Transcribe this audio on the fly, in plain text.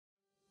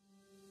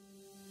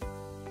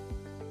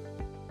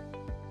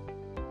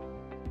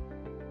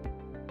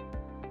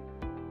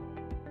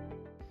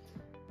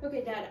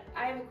Okay, Dad,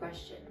 I have a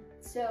question.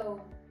 So,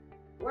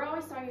 we're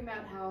always talking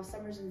about how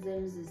Summers and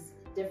Zims is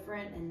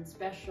different and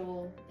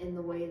special in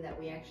the way that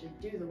we actually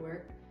do the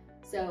work.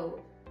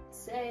 So,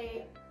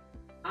 say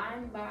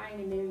I'm buying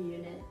a new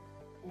unit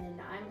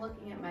and I'm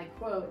looking at my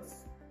quotes,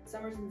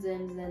 Summers and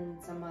Zims and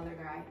some other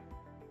guy.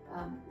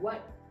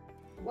 What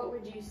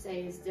would you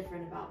say is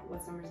different about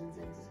what Summers and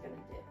Zims is going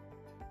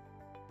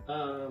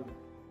to do?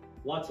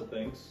 Lots of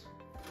things.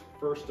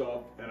 First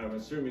off, and I'm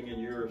assuming in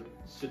your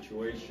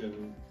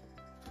situation,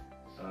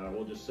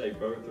 we'll just say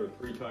both are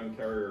 3-ton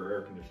carrier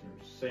air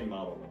conditioners, same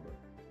model number.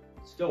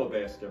 Still a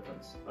vast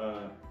difference.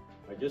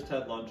 I just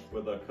had lunch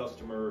with a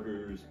customer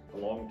who's a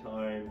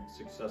long-time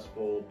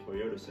successful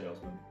Toyota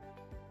salesman,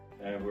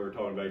 and we were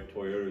talking about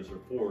Toyotas or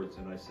Fords,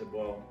 and I said,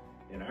 well,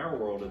 in our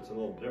world, it's a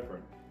little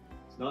different.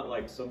 It's not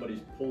like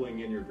somebody's pulling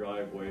in your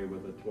driveway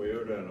with a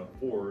Toyota and a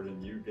Ford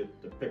and you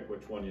get to pick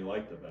which one you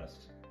like the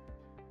best.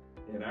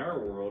 In our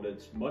world,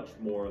 it's much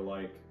more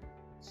like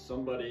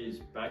somebody's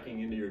backing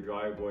into your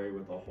driveway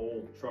with a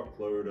whole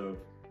truckload of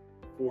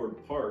Ford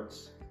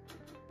parts,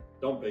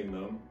 dumping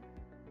them.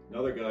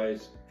 Another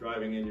guy's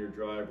driving in your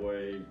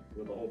driveway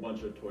with a whole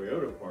bunch of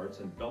Toyota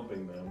parts and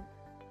dumping them.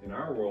 In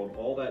our world,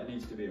 all that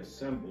needs to be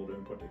assembled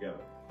and put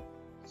together.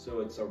 So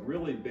it's a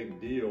really big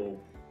deal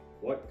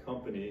what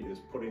company is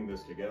putting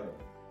this together.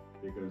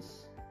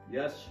 Because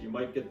yes, you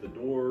might get the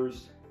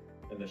doors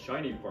and the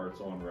shiny parts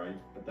on right,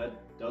 but that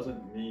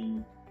doesn't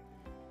mean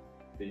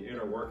the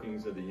inner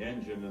workings of the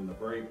engine and the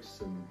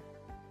brakes, and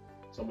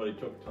somebody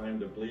took time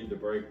to bleed the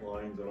brake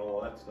lines and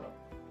all that stuff.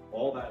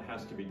 All that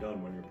has to be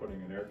done when you're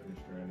putting an air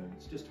conditioner in, and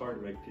it's just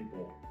hard to make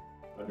people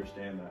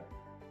understand that.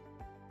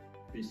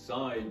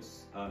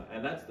 Besides,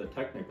 and that's the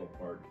technical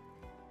part,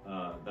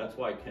 that's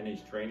why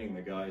Kenny's training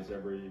the guys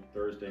every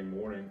Thursday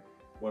morning.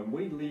 When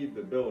we leave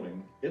the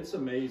building, it's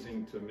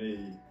amazing to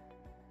me,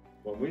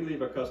 when we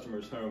leave a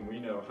customer's home, we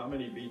know how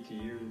many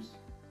BTUs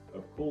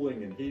of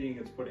cooling and heating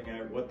it's putting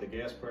out, what the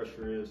gas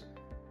pressure is,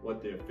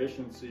 what the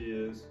efficiency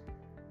is.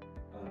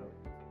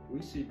 We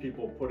see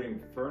people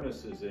putting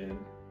furnaces in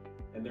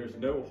and there's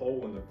no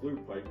hole in the flue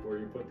pipe where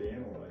you put the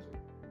analyzer.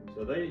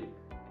 So they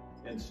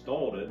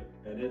installed it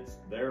and it's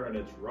there and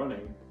it's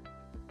running,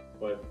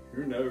 but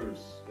who knows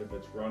if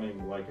it's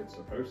running like it's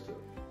supposed to,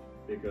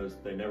 because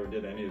they never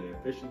did any of the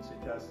efficiency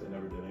tests, they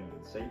never did any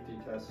of the safety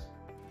tests.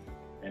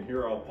 And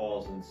here I'll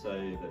pause and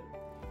say that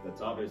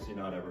that's obviously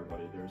not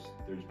everybody.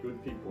 There's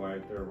good people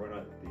out there. We're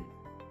not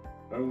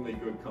the only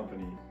good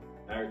company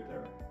out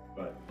there,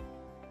 but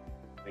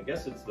I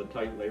guess it's the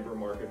tight labor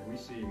market. We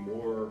see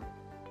more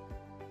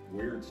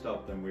weird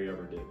stuff than we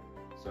ever did.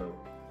 So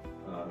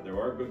there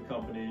are good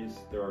companies,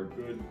 there are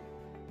good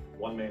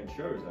one-man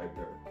shows out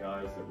there,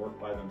 guys that work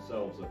by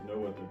themselves that know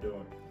what they're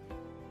doing.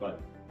 But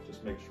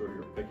just make sure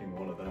you're picking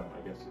one of them,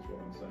 I guess is what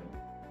I'm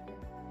saying.